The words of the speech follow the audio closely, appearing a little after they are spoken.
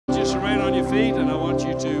remain on your feet, and I want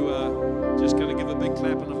you to just going to give a big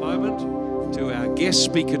clap in a moment to our guest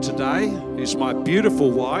speaker today, who's my beautiful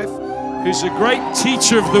wife, who's a great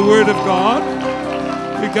teacher of the Word of God,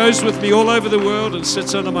 who goes with me all over the world and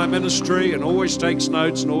sits under my ministry and always takes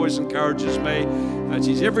notes and always encourages me.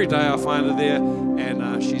 She's every day I find her there,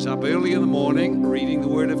 and she's up early in the morning reading the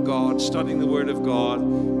Word of God, studying the Word of God,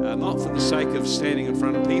 not for the sake of standing in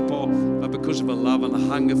front of people, but because of a love and a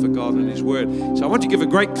hunger for God and His Word. So I want you to give a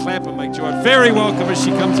great clap and make Joy very welcome as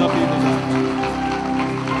she comes up here today.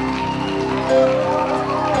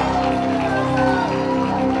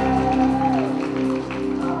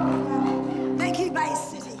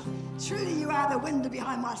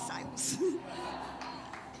 Behind my sails.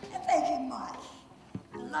 And thank you, Mike.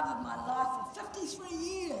 The love of my life for 53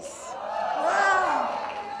 years. Wow.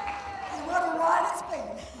 And what a ride it's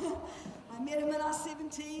been. I met him when I was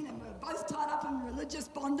 17 and we were both tied up in religious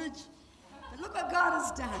bondage. But look what God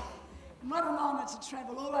has done. And what an honor to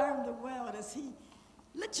travel all over the world as He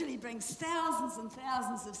literally brings thousands and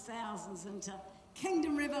thousands of thousands into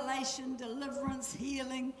kingdom revelation, deliverance,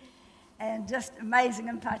 healing, and just amazing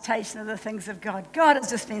impartation of the things of God. God has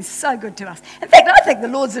just been so good to us. In fact, I think the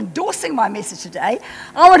Lord's endorsing my message today.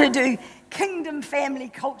 I want to do Kingdom Family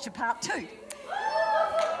Culture Part 2. And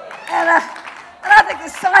I think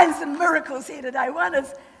there's signs and miracles here today. One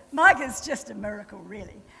is, Mike is just a miracle,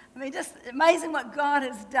 really. I mean, just amazing what God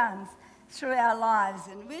has done through our lives.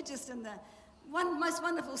 And we're just in the most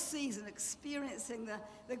wonderful season, experiencing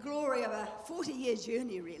the glory of a 40-year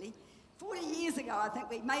journey, really. 40 years ago, I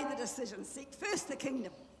think we made the decision, seek first the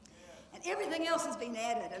kingdom. And everything else has been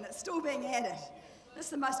added, and it's still being added. This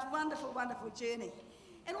is the most wonderful, wonderful journey.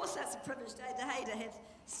 And also it's a privilege today to have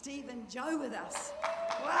Steve and Joe with us.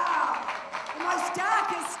 Wow. The most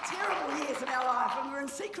darkest, terrible years of our life when we were in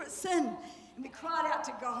secret sin, and we cried out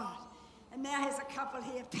to God. And now here's a couple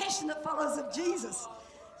here, passionate followers of Jesus,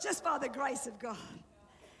 just by the grace of God.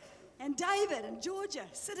 And David and Georgia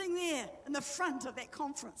sitting there in the front of that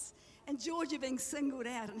conference. And Georgia being singled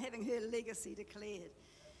out and having her legacy declared.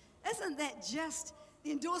 Isn't that just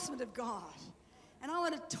the endorsement of God? And I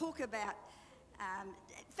want to talk about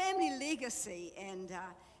family legacy and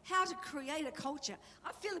how to create a culture.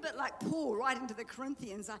 I feel a bit like Paul writing to the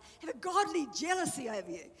Corinthians. I have a godly jealousy over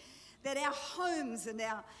you, that our homes and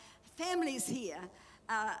our families here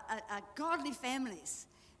are godly families.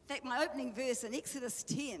 In fact, my opening verse in Exodus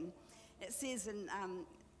 10, it says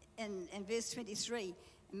in verse 23,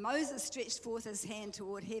 Moses stretched forth his hand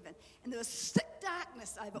toward heaven, and there was thick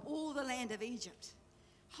darkness over all the land of Egypt.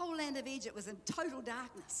 The whole land of Egypt was in total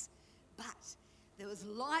darkness, but there was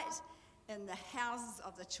light in the houses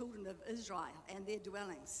of the children of Israel and their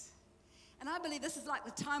dwellings. And I believe this is like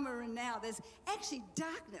the time we're in now. There's actually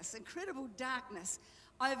darkness, incredible darkness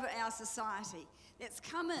over our society that's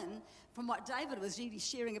come in from what David was really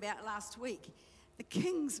sharing about last week. The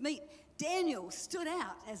king's meat. Daniel stood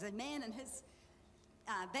out as a man in his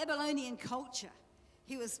Babylonian culture.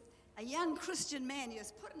 He was a young Christian man. He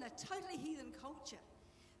was put in a totally heathen culture.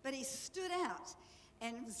 But he stood out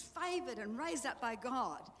and was favored and raised up by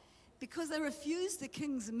God because they refused the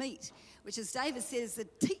king's meat, which, as David says, the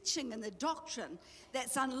teaching and the doctrine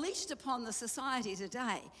that's unleashed upon the society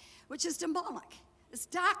today, which is demonic. It's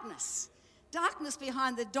darkness. Darkness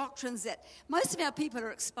behind the doctrines that most of our people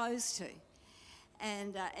are exposed to.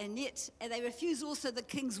 And yet they refuse also the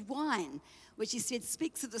king's wine, which he said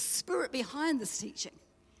speaks of the spirit behind this teaching.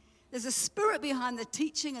 There's a spirit behind the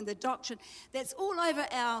teaching and the doctrine that's all over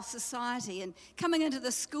our society and coming into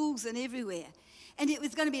the schools and everywhere. And it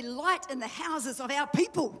was going to be light in the houses of our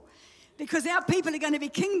people because our people are going to be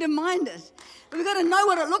kingdom-minded. But we've got to know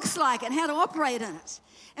what it looks like and how to operate in it.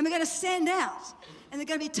 And we're going to stand out. And they're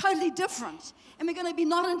going to be totally different. And we're going to be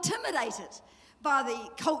not intimidated by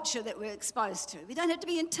the culture that we're exposed to. We don't have to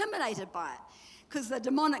be intimidated by it because the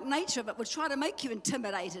demonic nature of it will try to make you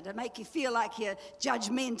intimidated and make you feel like you're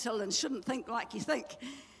judgmental and shouldn't think like you think.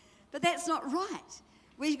 But that's not right.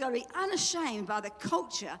 We've got to be unashamed by the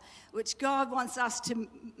culture which God wants us to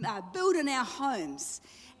build in our homes,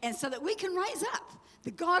 and so that we can raise up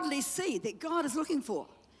the godly seed that God is looking for.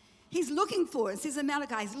 He's looking for, it says in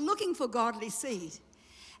Malachi, He's looking for godly seed.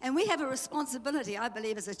 And we have a responsibility, I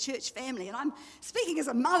believe, as a church family. And I'm speaking as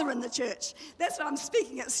a mother in the church. That's why I'm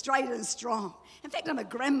speaking it straight and strong. In fact, I'm a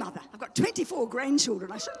grandmother. I've got 24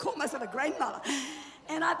 grandchildren. I should call myself a grandmother.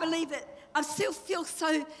 And I believe that I still feel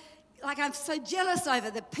so, like I'm so jealous over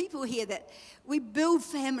the people here that we build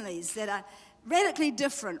families that are radically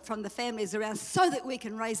different from the families around so that we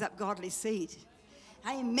can raise up godly seed.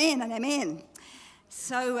 Amen and amen.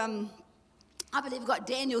 So, I believe we've got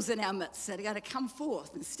Daniels in our midst that are going to come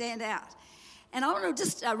forth and stand out. And I want to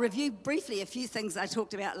just review briefly a few things I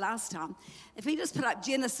talked about last time. If we just put up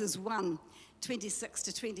Genesis 1, 26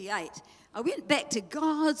 to 28, I went back to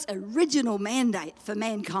God's original mandate for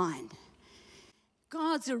mankind.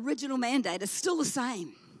 God's original mandate is still the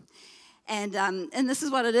same. And this is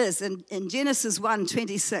what it is. In Genesis 1,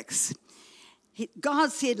 26,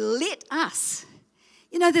 God said, let us.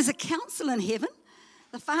 You know, there's a council in heaven.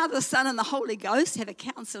 The Father, the Son, and the Holy Ghost have a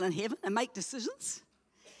council in heaven and make decisions.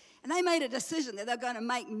 And they made a decision that they're going to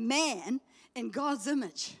make man in God's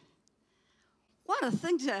image. What a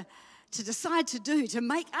thing to decide to do, to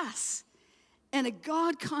make us in a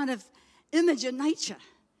God kind of image and nature.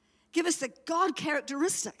 Give us the God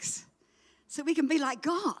characteristics so we can be like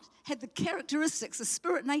God, have the characteristics, the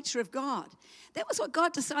spirit nature of God. That was what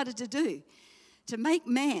God decided to do, to make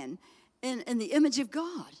man in the image of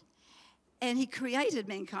God. And he created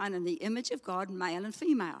mankind in the image of God, male and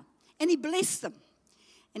female. And he blessed them.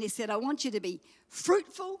 And he said, I want you to be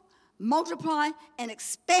fruitful, multiply, and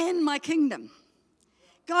expand my kingdom.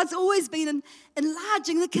 God's always been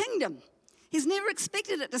enlarging the kingdom. He's never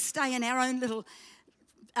expected it to stay in our own little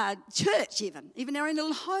church even our own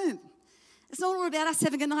little home. It's not all about us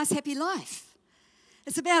having a nice, happy life.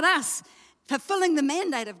 It's about us fulfilling the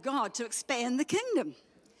mandate of God to expand the kingdom.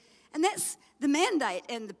 And that's the mandate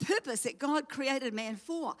and the purpose that God created man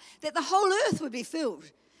for, that the whole earth would be filled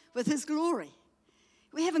with his glory.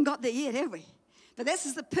 We haven't got there yet, have we? But this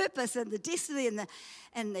is the purpose and the destiny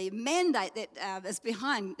and the mandate that is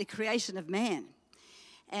behind the creation of man.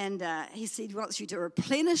 And he said he wants you to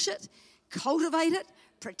replenish it, cultivate it,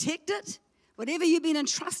 protect it. Whatever you've been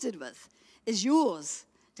entrusted with is yours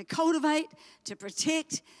to cultivate, to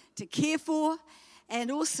protect, to care for,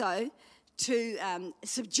 and also to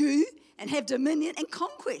subdue and have dominion and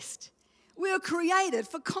conquest. We were created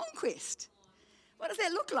for conquest. What does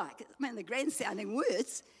that look like? I mean, the grand-sounding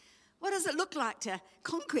words. What does it look like to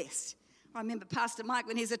conquest? I remember Pastor Mike,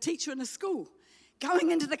 when he's a teacher in a school,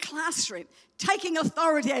 going into the classroom, taking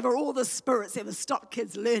authority over all the spirits that would stop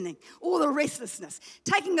kids learning, all the restlessness,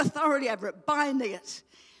 taking authority over it, binding it,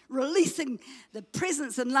 releasing the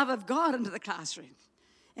presence and love of God into the classroom.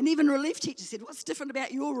 And even relief teachers said, what's different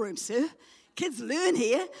about your room, sir? Kids learn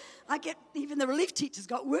here. Even the relief teachers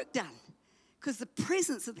got work done because the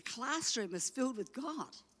presence of the classroom is filled with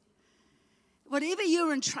God. Whatever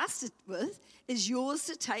you're entrusted with is yours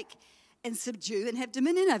to take and subdue and have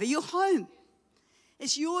dominion over. Your home.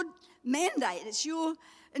 It's your mandate. It's your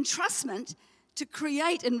entrustment to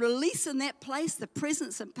create and release in that place the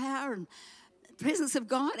presence and power and presence of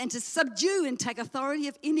God, and to subdue and take authority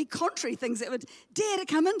of any contrary things that would dare to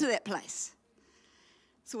come into that place.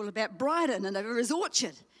 It's all about Bryden and over his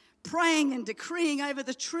orchard, praying and decreeing over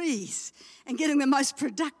the trees and getting the most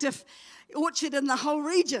productive orchard in the whole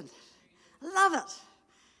region. Love it.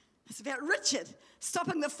 It's about Richard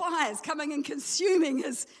stopping the fires, coming and consuming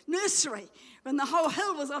his nursery when the whole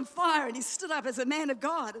hill was on fire, and he stood up as a man of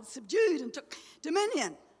God and subdued and took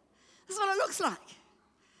dominion. This is what it looks like.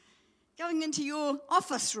 Going into your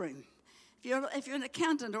office room. If you're an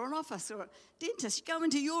accountant or an office or a dentist, you go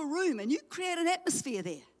into your room and you create an atmosphere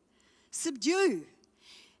there. Subdue.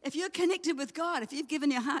 If you're connected with God, if you've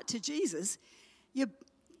given your heart to Jesus, you've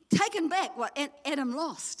taken back what Adam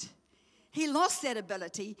lost. He lost that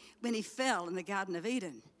ability when he fell in the Garden of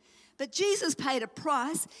Eden. But Jesus paid a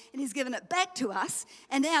price and he's given it back to us,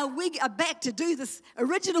 and now we are back to do this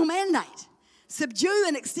original mandate. Subdue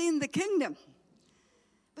and extend the kingdom.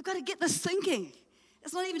 We've got to get this thinking.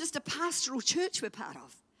 It's not even just a pastoral church we're part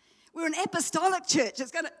of. We're an apostolic church that's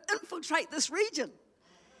going to infiltrate this region.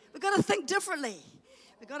 We've got to think differently.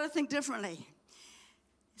 We've got to think differently.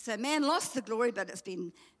 So man lost the glory, but it's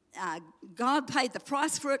been, God paid the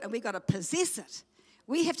price for it, and we've got to possess it.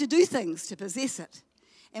 We have to do things to possess it,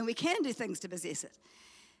 and we can do things to possess it.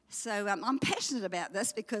 So I'm passionate about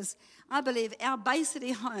this because I believe our Bay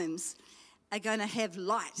City homes are going to have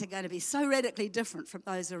light, are going to be so radically different from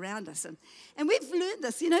those around us. And we've learned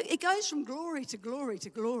this, it goes from glory to glory to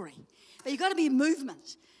glory. But you've got to be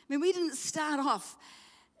movement. I mean, we didn't start off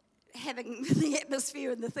having the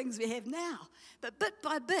atmosphere and the things we have now. But bit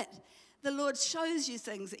by bit, the Lord shows you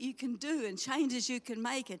things that you can do and changes you can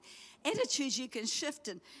make and attitudes you can shift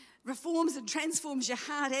and reforms and transforms your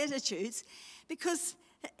hard attitudes, because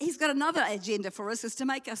he's got another agenda for us, is to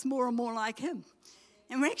make us more and more like him.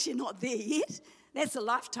 And we're actually not there yet. That's a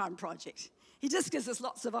lifetime project. He just gives us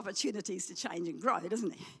lots of opportunities to change and grow,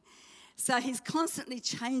 doesn't he? So he's constantly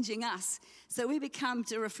changing us so we become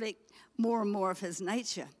to reflect more and more of his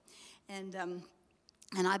nature. And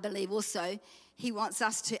I believe also he wants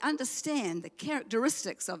us to understand the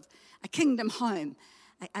characteristics of a kingdom home,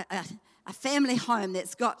 a family home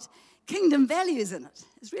that's got kingdom values in it.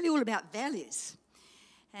 It's really all about values.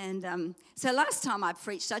 And so last time I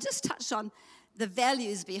preached, I just touched on the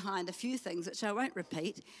values behind a few things, which I won't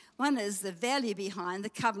repeat. One is the value behind the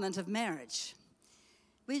covenant of marriage.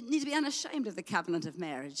 We need to be unashamed of the covenant of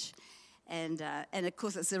marriage. And of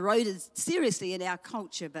course, it's eroded seriously in our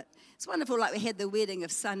culture, but it's wonderful, like we had the wedding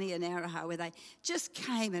of Sunny and Araha, where they just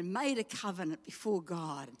came and made a covenant before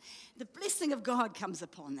God. The blessing of God comes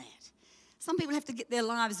upon that. Some people have to get their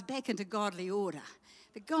lives back into godly order,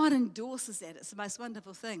 but God endorses that. It's the most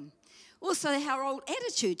wonderful thing. Also, our old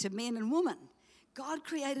attitude to men and women. God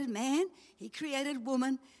created man, he created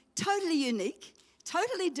woman, totally unique,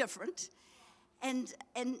 totally different, and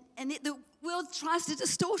yet the world tries to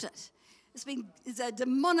distort it. It's a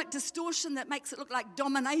demonic distortion that makes it look like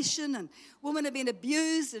domination, and women have been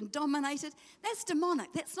abused and dominated. That's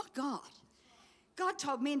demonic. That's not God. God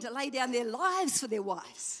told men to lay down their lives for their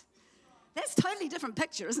wives. That's a totally different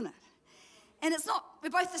picture, isn't it? And it's not, we're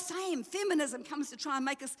both the same. Feminism comes to try and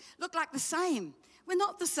make us look like the same. We're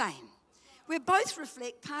not the same. We both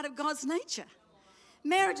reflect part of God's nature.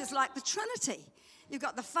 Marriage is like the Trinity. You've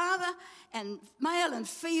got the Father and male and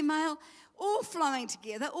female, all flowing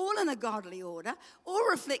together, all in a godly order, all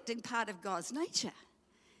reflecting part of God's nature.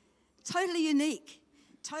 Totally unique,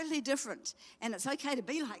 totally different, and it's okay to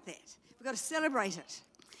be like that. We've got to celebrate it.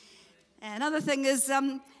 Another thing is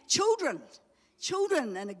children.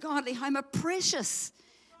 Children in a godly home are precious.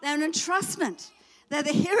 They're an entrustment. They're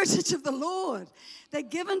the heritage of the Lord. They're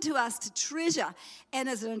given to us to treasure and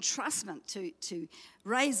as an entrustment to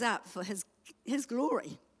raise up for His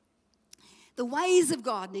glory. The ways of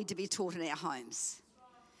God need to be taught in our homes.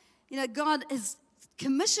 You know, God has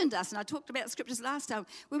commissioned us, and I talked about scriptures last time,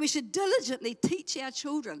 where we should diligently teach our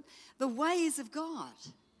children the ways of God.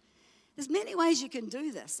 There's many ways you can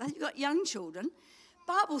do this. You've got young children,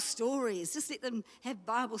 Bible stories, just let them have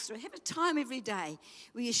Bible stories. Have a time every day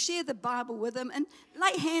where you share the Bible with them and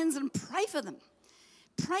lay hands and pray for them.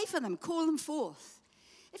 Pray for them, call them forth.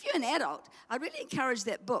 If you're an adult, I really encourage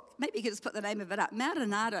that book. Maybe you could just put the name of it up.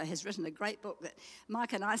 Maldonado has written a great book that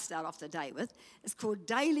Mike and I start off the day with. It's called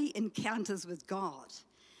Daily Encounters with God,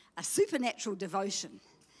 a supernatural devotion.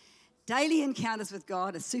 Daily Encounters with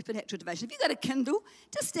God, a supernatural devotion. If you've got a Kindle,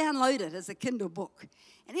 just download it as a Kindle book.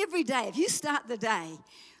 And every day, if you start the day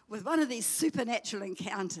with one of these supernatural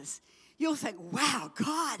encounters, you'll think, wow,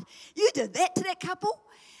 God, you did that to that couple?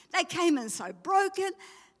 They came in so broken,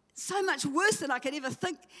 so much worse than I could ever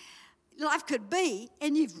think life could be,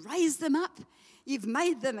 and you've raised them up. You've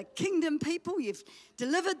made them a kingdom people. You've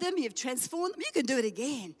delivered them. You've transformed them. You can do it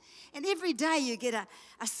again. And every day you get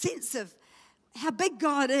a sense of how big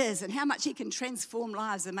God is and how much He can transform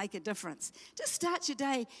lives and make a difference. Just start your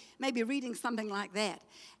day maybe reading something like that,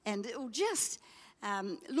 and it will just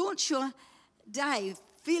launch your day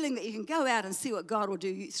feeling that you can go out and see what God will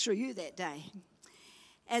do through you that day.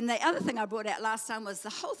 And the other thing I brought out last time was the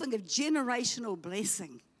whole thing of generational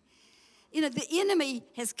blessing. You know, the enemy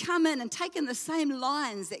has come in and taken the same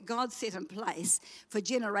lines that God set in place for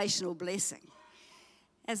generational blessing.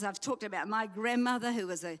 As I've talked about my grandmother, who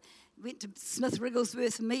went to Smith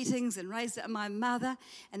Wigglesworth meetings and raised up my mother,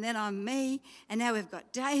 and then I'm me, and now we've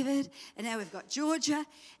got David, and now we've got Georgia.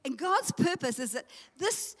 And God's purpose is that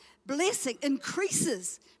this blessing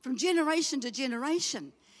increases from generation to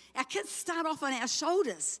generation. Our kids start off on our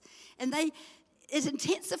shoulders, and it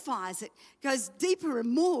intensifies. It goes deeper and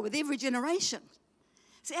more with every generation.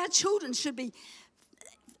 So our children should be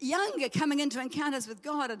younger, coming into encounters with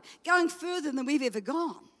God and going further than we've ever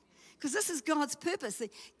gone. Because this is God's purpose. The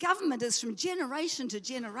government is from generation to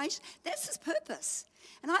generation. That's His purpose.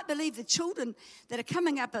 And I believe the children that are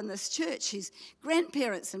coming up in this church, whose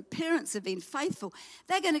grandparents and parents have been faithful,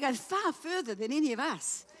 they're going to go far further than any of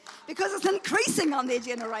us, because it's increasing on their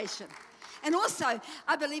generation. And also,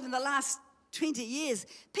 I believe in the last 20 years,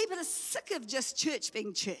 people are sick of just church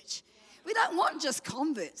being church. We don't want just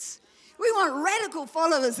converts. We want radical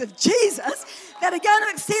followers of Jesus that are going to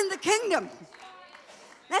extend the kingdom.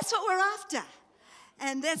 That's what we're after.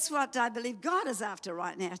 And that's what I believe God is after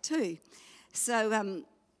right now too. So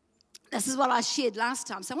this is what I shared last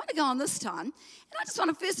time. So I want to go on this time. And I just want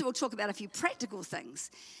to first of all talk about a few practical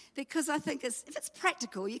things, because I think if it's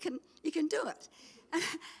practical, you can do it.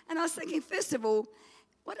 And I was thinking, first of all,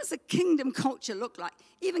 what does a kingdom culture look like,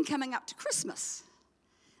 even coming up to Christmas?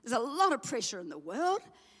 There's a lot of pressure in the world.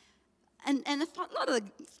 And a lot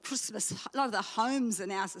of the homes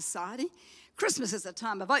in our society, Christmas is a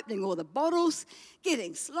time of opening all the bottles,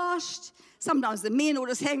 getting sloshed. Sometimes the men will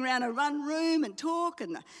just hang around in one room and talk,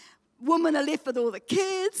 and the women are left with all the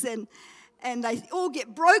kids, and they all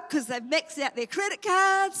get broke because they've maxed out their credit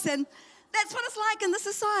cards, and That's what it's like in the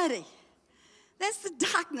society. That's the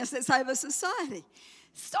darkness that's over society.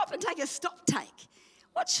 Stop and take a stock take.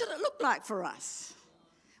 What should it look like for us?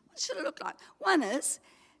 What should it look like? One is,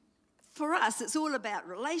 for us, it's all about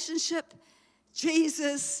relationship,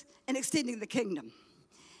 Jesus, and extending the kingdom.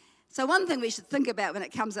 So one thing we should think about when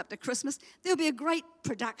it comes up to Christmas, there'll be a great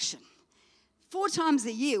production. 4 times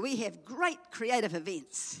a year, we have great creative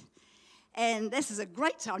events. And this is a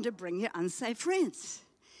great time to bring your unsaved friends.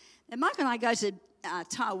 And Mike and I go to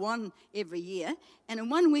Taiwan every year, and in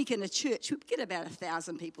 1 week in a church, we get about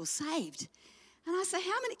 1,000 people saved. And I say,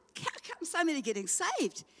 how come so many getting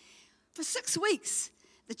saved? For 6 weeks,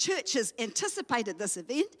 the church has anticipated this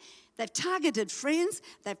event. They've targeted friends,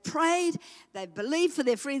 they've prayed, they've believed for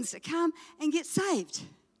their friends to come and get saved.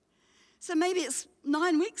 So maybe it's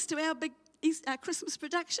 9 weeks to our big Christmas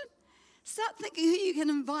production. Start thinking who you can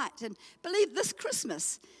invite, and believe this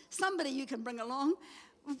Christmas, somebody you can bring along,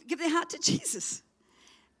 give their heart to Jesus.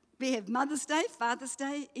 We have Mother's Day, Father's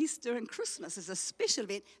Day, Easter, and Christmas as a special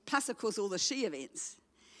event, plus, of course, all the she events.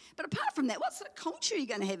 But apart from that, what sort of culture are you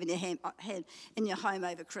going to have in your home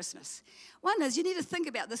over Christmas? One is you need to think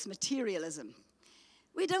about this materialism.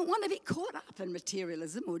 We don't want to be caught up in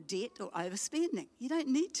materialism or debt or overspending. You don't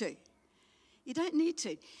need to. You don't need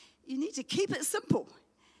to. You need to keep it simple.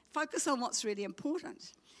 Focus on what's really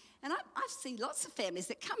important. And I see lots of families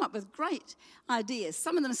that come up with great ideas.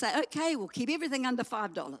 Some of them say, okay, we'll keep everything under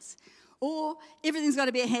 $5. Or everything's got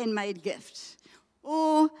to be a handmade gift.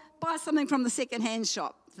 Or buy something from the second-hand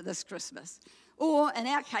shop for this Christmas. Or, in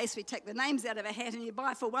our case, we take the names out of a hat and you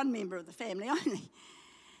buy for one member of the family only.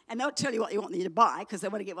 And they'll tell you what you want them to buy because they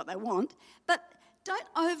want to get what they want. But don't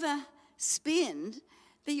overspend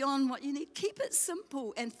beyond what you need. Keep it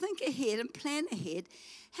simple and think ahead and plan ahead.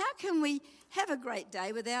 How can we have a great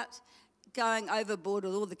day without going overboard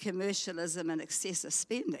with all the commercialism and excessive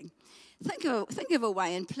spending? Think of a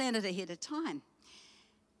way and plan it ahead of time.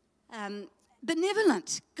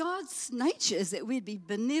 Benevolent. God's nature is that we'd be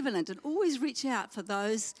benevolent and always reach out for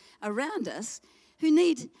those around us who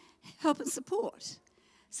need help and support.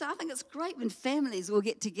 So I think it's great when families will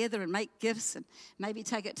get together and make gifts and maybe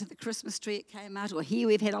take it to the Christmas tree at Kmart, or here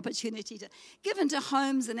we've had opportunity to give into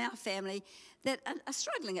homes in our family that are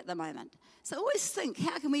struggling at the moment. So always think,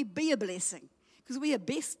 how can we be a blessing? Because we are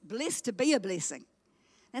blessed to be a blessing.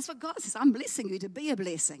 That's what God says. I'm blessing you to be a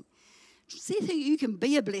blessing. See who you can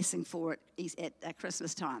be a blessing for at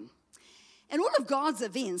Christmas time. And all of God's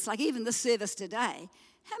events, like even this service today,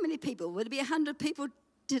 how many people? Would it be 100 people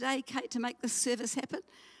today, Kate, to make this service happen?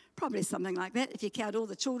 Probably something like that, if you count all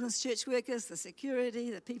the children's church workers, the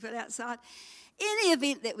security, the people outside. Any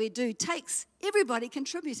event that we do takes everybody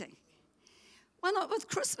contributing. Why not with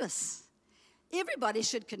Christmas? Everybody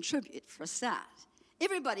should contribute for a start.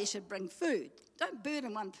 Everybody should bring food. Don't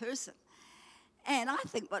burden one person. And I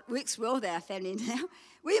think what works well with our family now,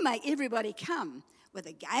 we make everybody come with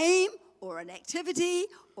a game or an activity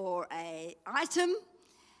or an item.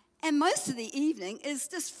 And most of the evening is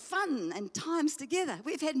just fun and times together.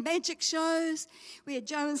 We've had magic shows. We had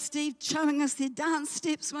Joe and Steve showing us their dance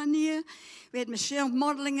steps one year. We had Michelle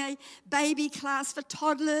modelling a baby class for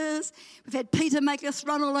toddlers. We've had Peter make us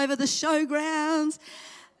run all over the showgrounds.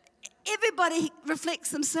 Everybody reflects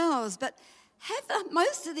themselves, but have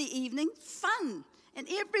most of the evening fun. And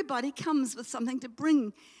everybody comes with something to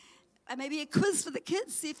bring. Maybe a quiz for the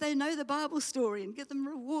kids, see if they know the Bible story and give them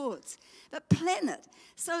rewards. But plan it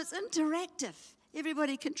so it's interactive.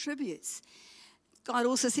 Everybody contributes. God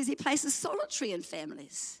also says he places solitary in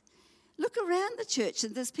families. Look around the church,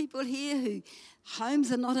 and there's people here who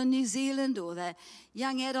homes are not in New Zealand, or their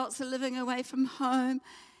young adults are living away from home.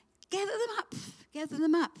 Gather them up. Gather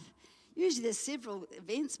them up. Usually there's several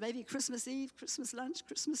events, maybe Christmas Eve, Christmas lunch,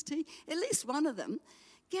 Christmas tea, at least one of them.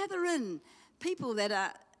 Gather in people that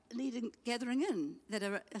are needing gathering in, that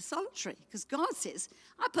are solitary, because God says,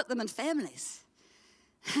 I put them in families.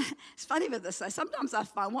 It's funny with this, though. Sometimes I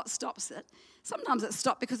find what stops it. Sometimes it's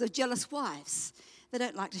stopped because of jealous wives. They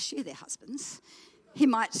don't like to share their husbands. He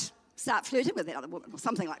might start flirting with that other woman or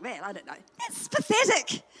something like that. I don't know. That's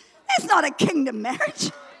pathetic. That's not a kingdom marriage.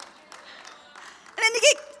 And then you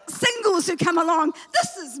get singles who come along.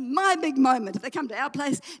 This is my big moment. If they come to our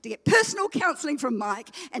place to get personal counselling from Mike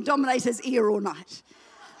and dominate his ear all night.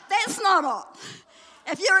 That's not all.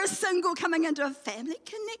 If you're a single coming into a family,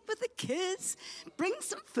 connect with the kids, bring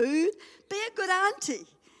some food, be a good auntie.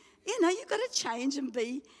 You know, you've got to change and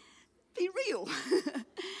be real.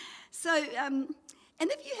 So, and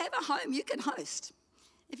if you have a home, you can host.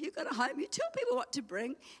 If you've got a home, you tell people what to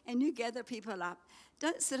bring and you gather people up.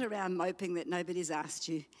 Don't sit around moping that nobody's asked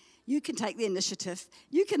you. You can take the initiative.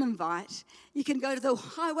 You can invite. You can go to the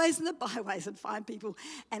highways and the byways and find people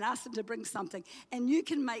and ask them to bring something. And you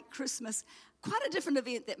can make Christmas quite a different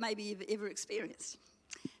event that maybe you've ever experienced.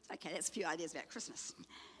 Okay, that's a few ideas about Christmas.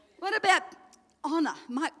 What about honor?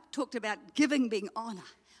 Mike talked about giving being honor.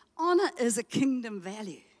 Honor is a kingdom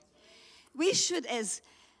value. We should, as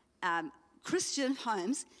Christian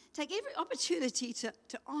homes, take every opportunity to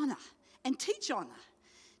honor and teach honor.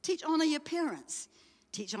 Teach honor your parents.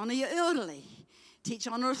 Teach honor your elderly. Teach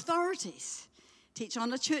honor authorities. Teach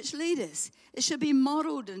honor church leaders. It should be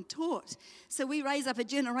modeled and taught. So we raise up a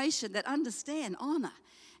generation that understand honor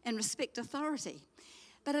and respect authority.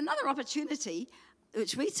 But another opportunity,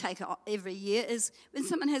 which we take every year, is when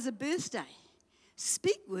someone has a birthday.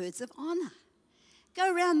 Speak words of honor.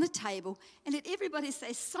 Go around the table and let everybody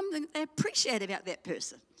say something they appreciate about that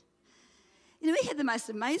person. You know, we had the most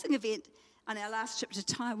amazing event on our last trip to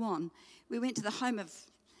Taiwan. We went to the home of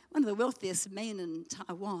one of the wealthiest men in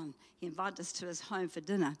Taiwan. He invited us to his home for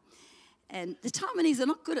dinner. And the Taiwanese are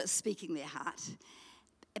not good at speaking their heart.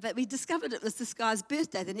 But we discovered it was this guy's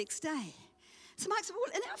birthday the next day. So Mike said,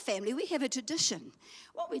 well, in our family, we have a tradition.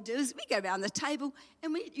 What we do is we go around the table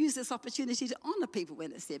and we use this opportunity to honour people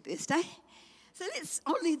when it's their birthday. So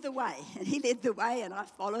I'll lead the way. And he led the way and I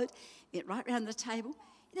followed, went right around the table.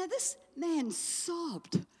 You know, this man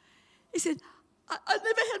sobbed. He said, I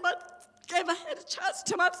never had a chance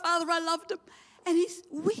to tell my father I loved him. And he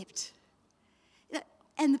wept. You know,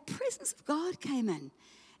 and the presence of God came in.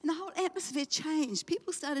 And the whole atmosphere changed.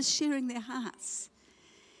 People started sharing their hearts.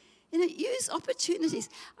 You know, use opportunities.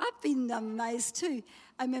 I've been amazed too.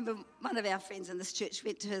 I remember one of our friends in this church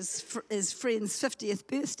went to his friend's 50th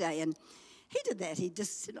birthday, and he did that. He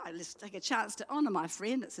just said, let's take a chance to honour my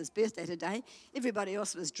friend. It's his birthday today. Everybody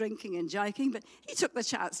else was drinking and joking, but he took the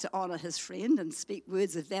chance to honour his friend and speak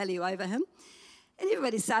words of value over him. And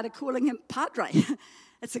everybody started calling him Padre.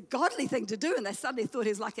 It's a godly thing to do, and they suddenly thought he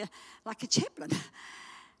was like a chaplain.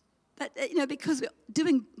 But, you know, because we're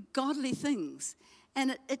doing godly things.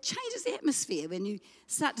 And it changes the atmosphere when you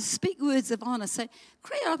start to speak words of honour. So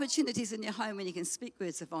create opportunities in your home when you can speak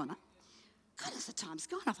words of honour. Goodness, the time's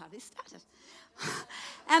gone. I've hardly started.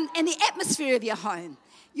 And the atmosphere of your home.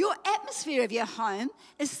 Your atmosphere of your home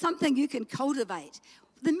is something you can cultivate.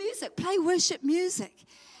 The music, play worship music.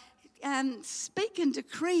 Speak and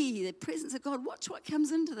decree the presence of God. Watch what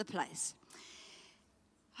comes into the place.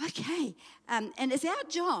 Okay. And it's our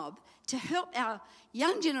job to help our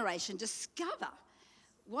young generation discover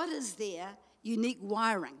what is their unique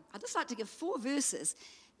wiring. I'd just like to give 4 verses,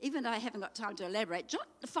 even though I haven't got time to elaborate. Jot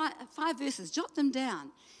 5 verses, jot them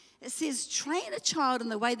down. It says, train a child in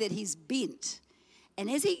the way that he's bent. And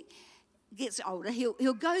as he gets older,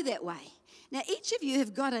 he'll go that way. Now, each of you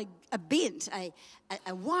have got a bent,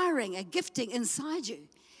 a wiring, a gifting inside you.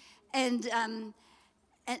 And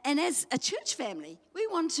as a church family, we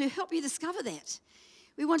want to help you discover that.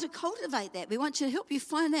 We want to cultivate that. We want to help you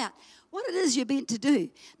find out what it is you're bent to do.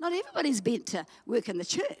 Not everybody's bent to work in the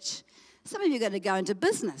church. Some of you are going to go into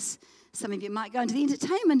business. Some of you might go into the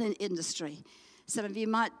entertainment industry. Some of you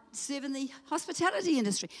might serve in the hospitality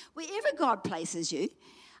industry. Wherever God places you,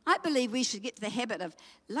 I believe we should get to the habit of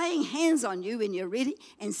laying hands on you when you're ready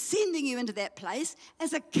and sending you into that place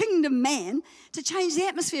as a kingdom man to change the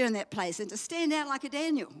atmosphere in that place and to stand out like a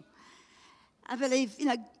Daniel. I believe, you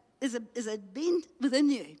know, there's a bent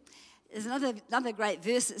within you. There's another great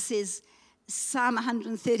verse that says, Psalm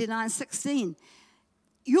 139:16.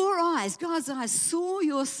 Your eyes, God's eyes, saw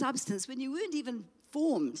your substance when you weren't even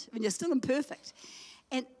formed, when you're still imperfect.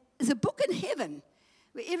 And there's a book in heaven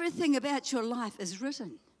where everything about your life is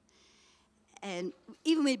written. And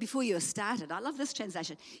even before you were started, I love this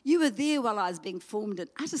translation. You were there while I was being formed in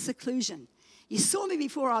utter seclusion. You saw me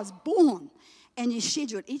before I was born, and you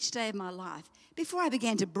scheduled each day of my life before I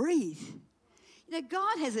began to breathe. You know,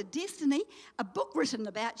 God has a destiny, a book written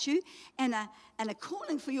about you, and a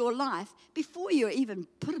calling for your life before you were even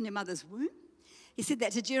put in your mother's womb. He said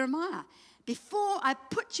that to Jeremiah. Before I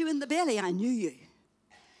put you in the belly, I knew you.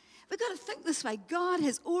 We've got to think this way. God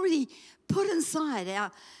has already put inside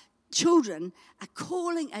our children a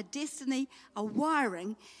calling, a destiny, a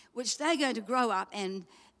wiring, which they're going to grow up and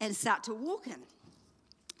start to walk in.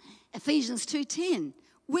 Ephesians 2:10.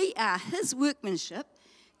 We are his workmanship,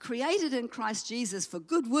 created in Christ Jesus for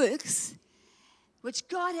good works, which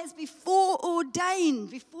God has before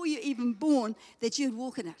ordained, before you're even born, that you'd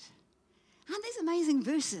walk in it. Aren't these amazing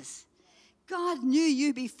verses? God knew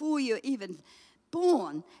you before you were even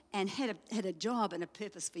born and had a job and a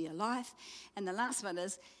purpose for your life. And the last one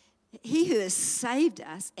is, he who has saved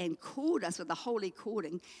us and called us with a holy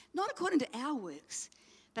calling, not according to our works,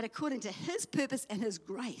 but according to his purpose and his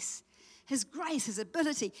grace. His grace, his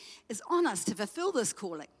ability is on us to fulfill this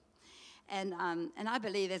calling. And I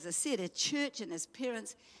believe, as I said, as church and as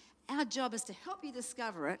parents, our job is to help you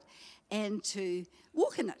discover it and to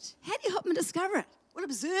walk in it. How do you help them discover it? Well,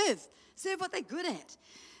 observe what they're good at.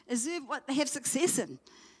 Observe what they have success in.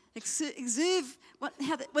 Observe what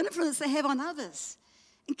influence they have on others.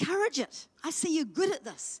 Encourage it. I see you're good at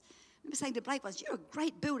this. I remember saying to Blake once, you're a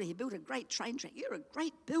great builder. He built a great train track. You're a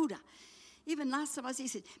great builder. Even last time he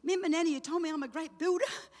said, remember, Nanny, you told me I'm a great builder?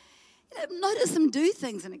 Notice them do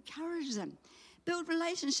things and encourage them. Build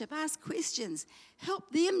relationship, ask questions.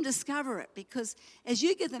 Help them discover it, because as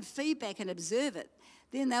you give them feedback and observe it,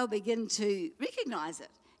 then they'll begin to recognize it.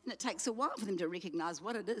 And it takes a while for them to recognize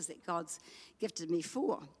what it is that God's gifted me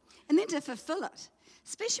for. And then to fulfill it,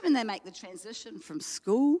 especially when they make the transition from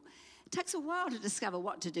school. It takes a while to discover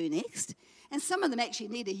what to do next. And some of them actually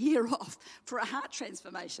need a year off for a heart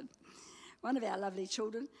transformation. One of our lovely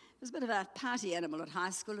children was a bit of a party animal at high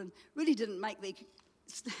school and really didn't make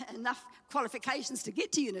enough qualifications to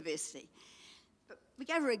get to university. But we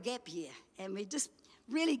gave her a gap year, and we just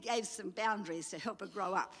really gave some boundaries to help her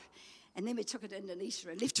grow up. And then we took her to Indonesia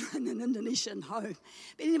and left her in an Indonesian home.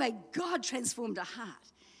 But anyway, God transformed her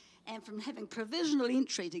heart. And from having provisional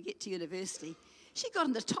entry to get to university, she got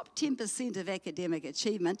in the top 10% of academic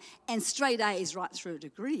achievement and straight A's right through a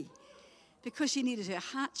degree, because she needed her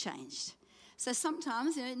heart changed. So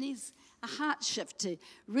sometimes, it needs a heart shift to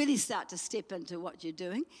really start to step into what you're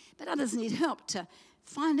doing, but others need help to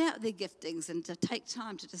find out their giftings and to take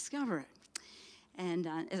time to discover it. And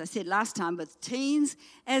as I said last time with teens,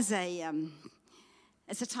 it's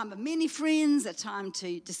a time of many friends, a time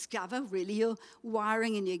to discover really your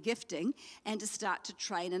wiring and your gifting and to start to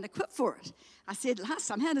train and equip for it. I said last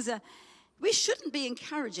time, we shouldn't be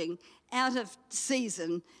encouraging out of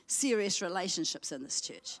season serious relationships in this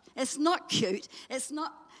church. It's not cute. It's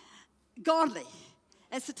not godly.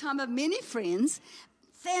 It's a time of many friends,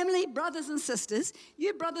 family, brothers and sisters.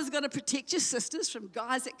 You brothers got to protect your sisters from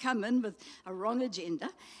guys that come in with a wrong agenda.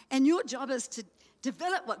 And your job is to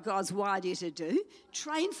develop what God's wired you to do,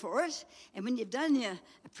 train for it, and when you've done your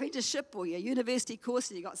apprenticeship or your university course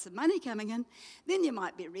and you've got some money coming in, then you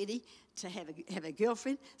might be ready to have a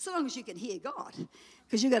girlfriend, so long as you can hear God,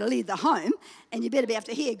 because you've got to lead the home, and you better be able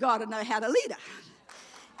to hear God and know how to lead her.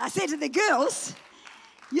 I said to the girls,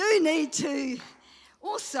 you need to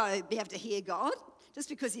also be able to hear God. Just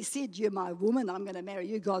because he said, you're my woman, I'm going to marry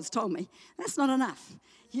you, God's told me, that's not enough.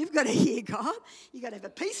 You've got to hear God, you've got to have a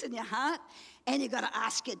peace in your heart, and you've got to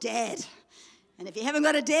ask your dad. And if you haven't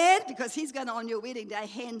got a dad, because he's going to, on your wedding day,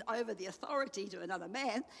 hand over the authority to another man,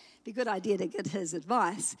 it'd be a good idea to get his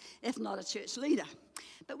advice, if not a church leader.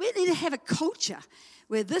 But we need to have a culture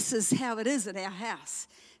where this is how it is in our house,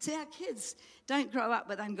 so our kids don't grow up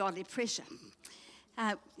with ungodly pressure.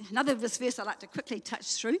 Another verse I'd like to quickly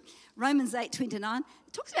touch through, Romans 8:29.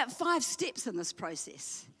 It talks about 5 steps in this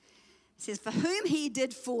process. It says, for whom he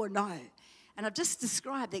did foreknow. And I've just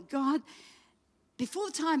described that God, before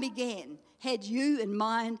the time began, had you in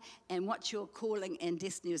mind and what your calling and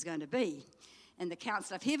destiny was going to be. And the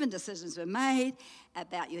council of heaven decisions were made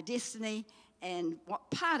about your destiny and what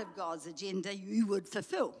part of God's agenda you would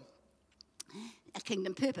fulfill, a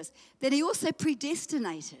kingdom purpose. Then he also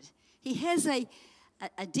predestinated. He has a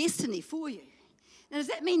destiny for you. Now, does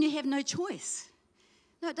that mean you have no choice?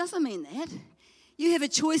 No, it doesn't mean that. You have a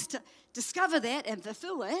choice to discover that and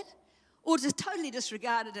fulfill that, or to totally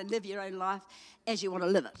disregard it and live your own life as you want to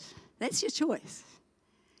live it. That's your choice.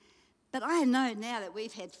 But I know now that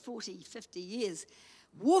we've had 40, 50 years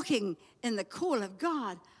walking in the call of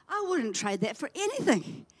God, I wouldn't trade that for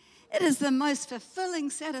anything. It is the most fulfilling,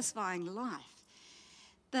 satisfying life.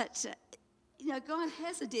 But, God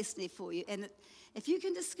has a destiny for you, and if you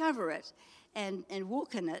can discover it and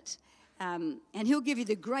walk in it, and he'll give you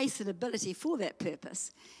the grace and ability for that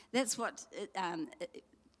purpose. That's what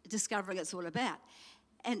discovering it's all about.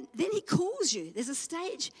 And then he calls you. There's a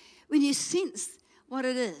stage when you sense what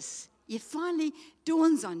it is. It finally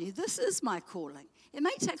dawns on you, this is my calling. It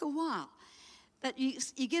may take a while, but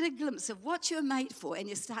you get a glimpse of what you're made for, and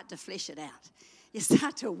you start to flesh it out. You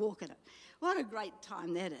start to walk in it. What a great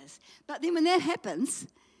time that is. But then when that happens,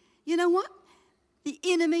 you know what? The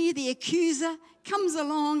enemy, the accuser, comes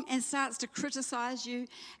along and starts to criticize you,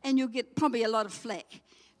 and you'll get probably a lot of flack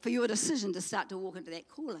for your decision to start to walk into that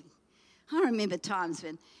calling. I remember times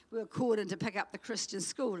when we were called in to pick up the Christian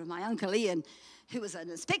school, and my Uncle Ian, who was an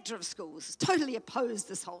inspector of schools, totally opposed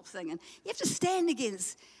this whole thing. And you have to stand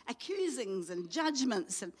against accusings and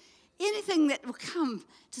judgments, and anything that will come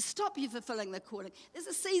to stop you fulfilling the calling, there's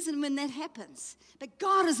a season when that happens. But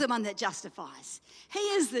God is the one that justifies. He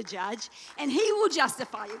is the judge, and He will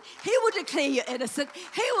justify you. He will declare you innocent.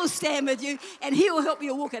 He will stand with you, and He will help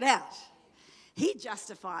you walk it out. He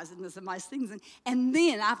justifies, and there's the most things. And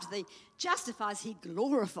then after He justifies, He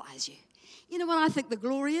glorifies you. You know what I think the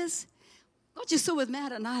glory is? What you saw with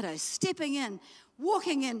Maranatha, stepping in,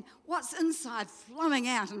 walking in, what's inside flowing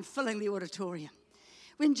out and filling the auditorium.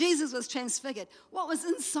 When Jesus was transfigured, what was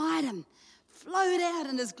inside Him flowed out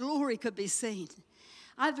and His glory could be seen.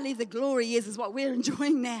 I believe the glory is what we're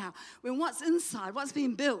enjoying now, when what's inside, what's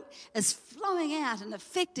being built, is flowing out and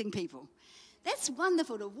affecting people. That's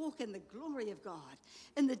wonderful to walk in the glory of God,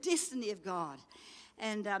 in the destiny of God.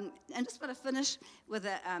 And just want to finish with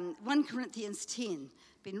 1 Corinthians 10.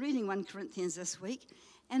 Been reading 1 Corinthians this week,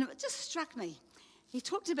 and it just struck me. He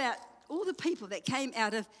talked about all the people that came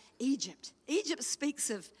out of Egypt. Egypt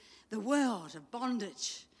speaks of the world, of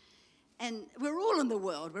bondage. And we're all in the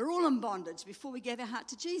world. We're all in bondage before we gave our heart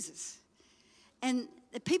to Jesus. And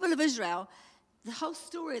the people of Israel, the whole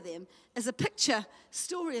story of them is a picture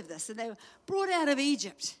story of this. And they were brought out of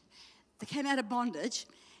Egypt. They came out of bondage.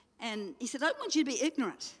 And he said, I don't want you to be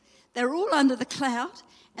ignorant. They were all under the cloud,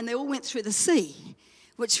 and they all went through the sea,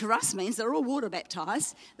 which for us means they're all water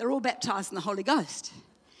baptized. They're all baptized in the Holy Ghost.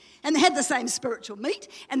 And they had the same spiritual meat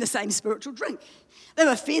and the same spiritual drink. They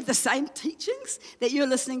were fed the same teachings that you're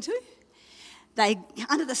listening to. They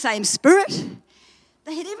under the same spirit.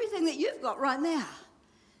 They had everything that you've got right now.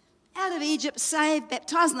 Out of Egypt, saved,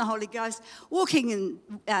 baptized in the Holy Ghost, walking in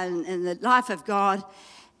the life of God,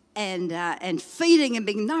 and feeding and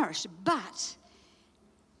being nourished. But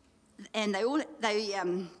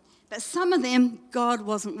some of them God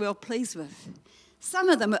wasn't well pleased with. Some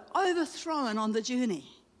of them were overthrown on the journey.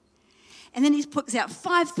 And then He puts out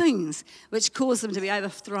 5 things which caused them to be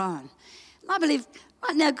overthrown. And I believe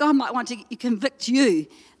right now God might want to convict you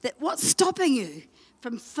that what's stopping you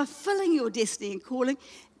from fulfilling your destiny and calling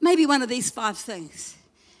may be one of these 5 things.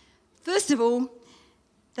 First of all,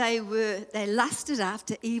 they lusted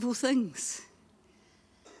after evil things.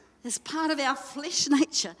 It's part of our flesh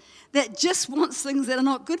nature that just wants things that are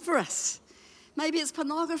not good for us. Maybe it's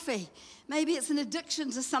pornography. Maybe it's an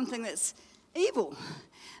addiction to something that's evil.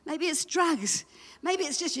 Maybe it's drugs. Maybe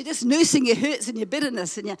it's just you're just nursing your hurts and your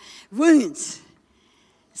bitterness and your wounds.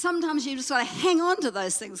 Sometimes you just want to hang on to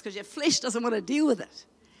those things because your flesh doesn't want to deal with it.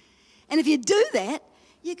 And if you do that,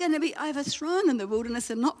 you're going to be overthrown in the wilderness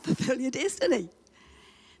and not fulfill your destiny.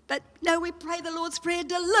 But no, we pray the Lord's Prayer,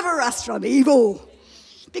 deliver us from evil.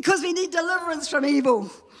 Because we need deliverance from evil.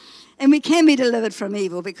 And we can be delivered from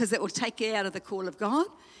evil because it will take you out of the call of God.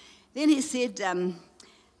 Then he said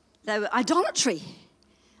they were idolatry.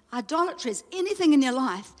 Idolatry is anything in your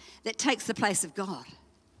life that takes the place of God.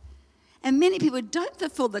 And many people don't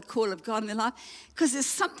fulfill the call of God in their life because there's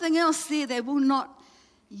something else there they will not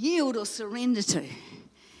yield or surrender to.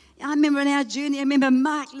 I remember in our journey,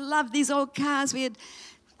 Mark loved these old cars. We had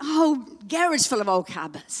a whole garage full of old car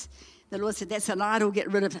bits. The Lord said, that's an idol,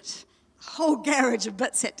 get rid of it. A whole garage of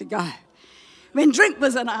bits had to go. When drink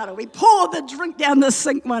was an idol, we poured the drink down the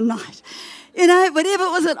sink one night. You know, whatever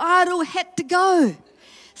was an idol had to go.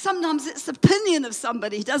 Sometimes it's the opinion of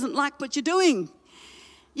somebody who doesn't like what you're doing.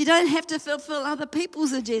 You don't have to fulfill other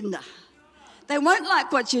people's agenda. They won't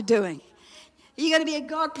like what you're doing. You're going to be a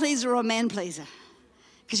God pleaser or a man pleaser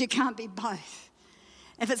because you can't be both.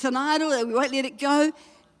 If it's an idol and we won't let it go,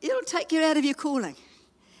 it'll take you out of your calling.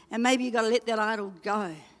 And maybe you've got to let that idol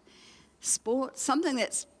go. Sport, something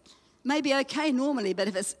that's maybe okay normally, but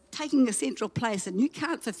if it's taking a central place and you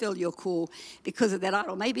can't fulfill your call because of that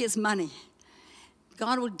idol, maybe it's money.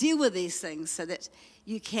 God will deal with these things so that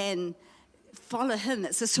you can follow Him.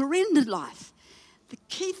 It's a surrendered life. The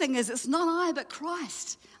key thing is it's not I, but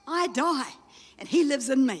Christ. I die, and He lives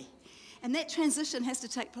in me. And that transition has to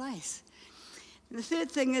take place. And the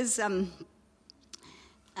third thing is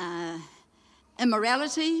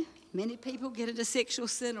immorality. Many people get into sexual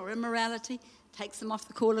sin or immorality, takes them off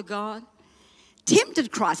the call of God.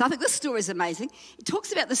 Tempted Christ. I think this story is amazing. It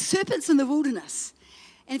talks about the serpents in the wilderness.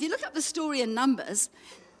 And if you look up the story in Numbers,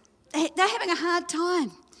 they're having a hard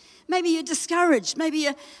time. Maybe you're discouraged. Maybe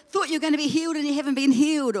you thought you were going to be healed and you haven't been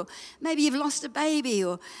healed. Or maybe you've lost a baby.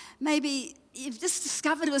 Or maybe you've just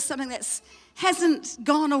discovered it was something that hasn't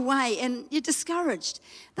gone away and you're discouraged.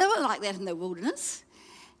 They were like that in the wilderness.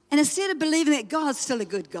 And instead of believing that God's still a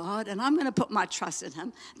good God and I'm going to put my trust in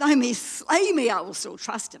Him, though He slay me, I will still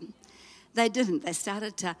trust Him. They didn't. They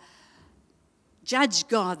started to judge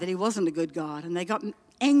God that He wasn't a good God. And they got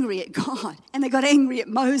angry at God. And they got angry at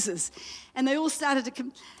Moses. And they all started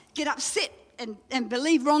to get upset and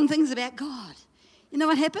believe wrong things about God. You know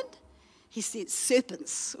what happened? He sent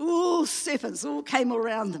serpents. Oh, serpents all came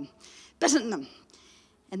around them, bitten them.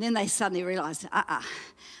 And then they suddenly realized, I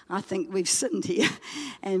think we've sinned here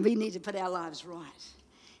and we need to put our lives right.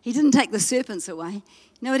 He didn't take the serpents away. You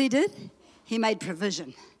know what he did? He made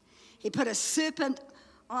provision. He put a serpent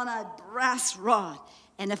on a brass rod.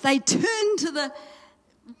 And if they turned to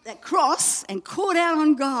that cross and called out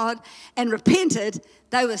on God and repented,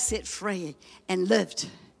 they were set free and lived.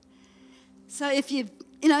 So if you've,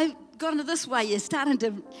 gone into this way, you're starting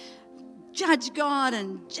to judge God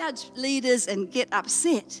and judge leaders and get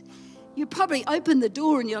upset, you probably open the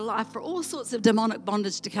door in your life for all sorts of demonic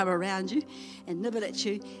bondage to come around you and nibble at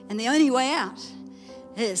you. And the only way out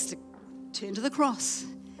is to turn to the cross.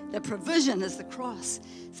 The provision is the cross.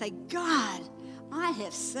 Say, God, I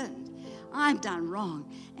have sinned. I've done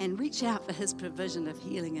wrong. And reach out for his provision of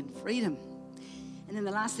healing and freedom. And then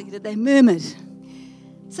the last thing he did, they murmured.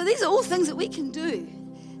 So these are all things that we can do.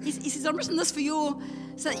 He says, I've written this for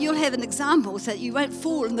so that you'll have an example, so that you won't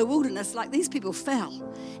fall in the wilderness like these people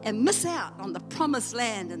fell and miss out on the promised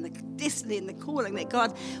land and the destiny and the calling that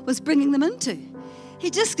God was bringing them into. He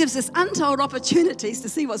just gives us untold opportunities to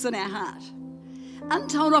see what's in our heart.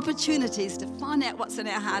 Untold opportunities to find out what's in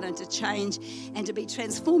our heart and to change and to be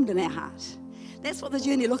transformed in our heart. That's what the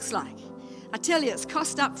journey looks like. I tell you, it's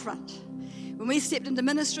cost up front. When we stepped into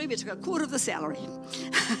ministry, we took a quarter of the salary.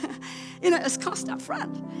 It's cost up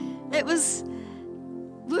front. We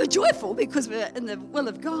were joyful because we're in the will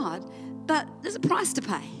of God, but there's a price to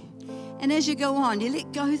pay. And as you go on, you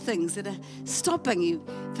let go things that are stopping you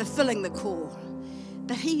fulfilling the call.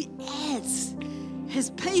 But he adds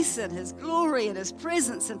his peace and his glory and his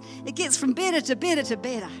presence, and it gets from better to better to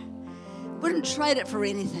better. Wouldn't trade it for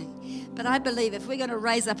anything. But I believe if we're going to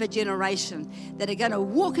raise up a generation that are going to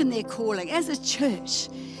walk in their calling, as a church,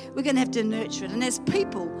 we're going to have to nurture it. And as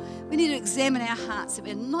people, we need to examine our hearts that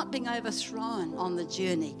we're not being overthrown on the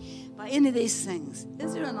journey by any of these things.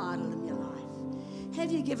 Is there an idol in your life?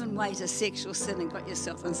 Have you given way to sexual sin and got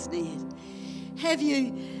yourself ensnared? Have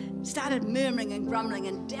you started murmuring and grumbling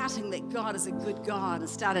and doubting that God is a good God and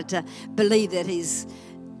started to believe that he's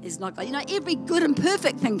not God? Every good and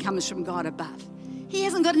perfect thing comes from God above. He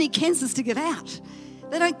hasn't got any cancers to give out.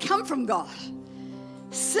 They don't come from God.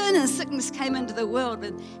 Sin and sickness came into the world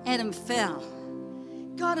when Adam fell.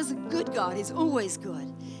 God is a good God. He's always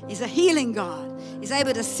good. He's a healing God. He's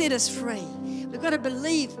able to set us free. We've got to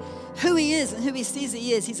believe who he is and who he says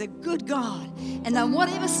he is. He's a good God. And then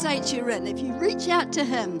whatever state you're in, if you reach out to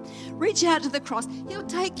him, reach out to the cross, he'll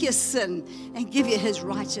take your sin and give you his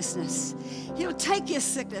righteousness. He'll take your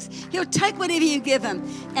sickness. He'll take whatever you give him.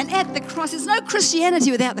 And at the cross, there's no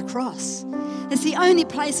Christianity without the cross. It's the only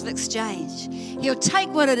place of exchange. He'll take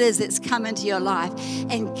what it is that's come into your life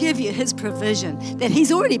and give you his provision that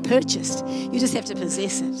he's already purchased. You just have to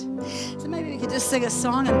possess it. So maybe we could just sing a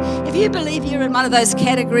song. And if you believe you're in one of those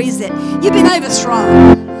categories that you've been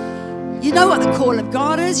overthrown, you know what the call of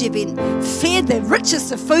God is. You've been fed the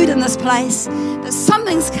richest of food in this place, but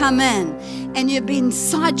something's come in and you've been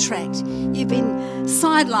sidetracked. You've been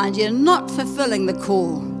sidelined. You're not fulfilling the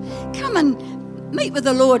call. Come and meet with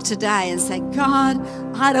the Lord today and say, God,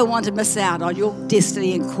 I don't want to miss out on your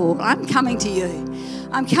destiny and call. I'm coming to you.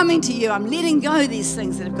 I'm coming to you. I'm letting go these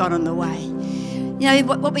things that have got in the way.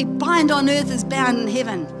 What we bind on earth is bound in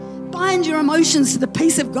heaven. Bind your emotions to the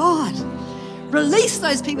peace of God. Release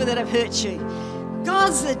those people that have hurt you.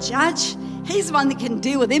 God's the judge. He's the one that can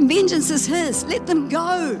deal with them. Vengeance is his. Let them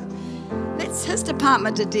go. That's his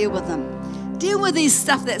department to deal with them. Deal with these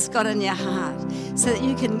stuff that's got in your heart so that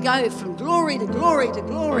you can go from glory to glory to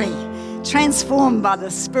glory, transformed by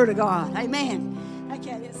the Spirit of God. Amen.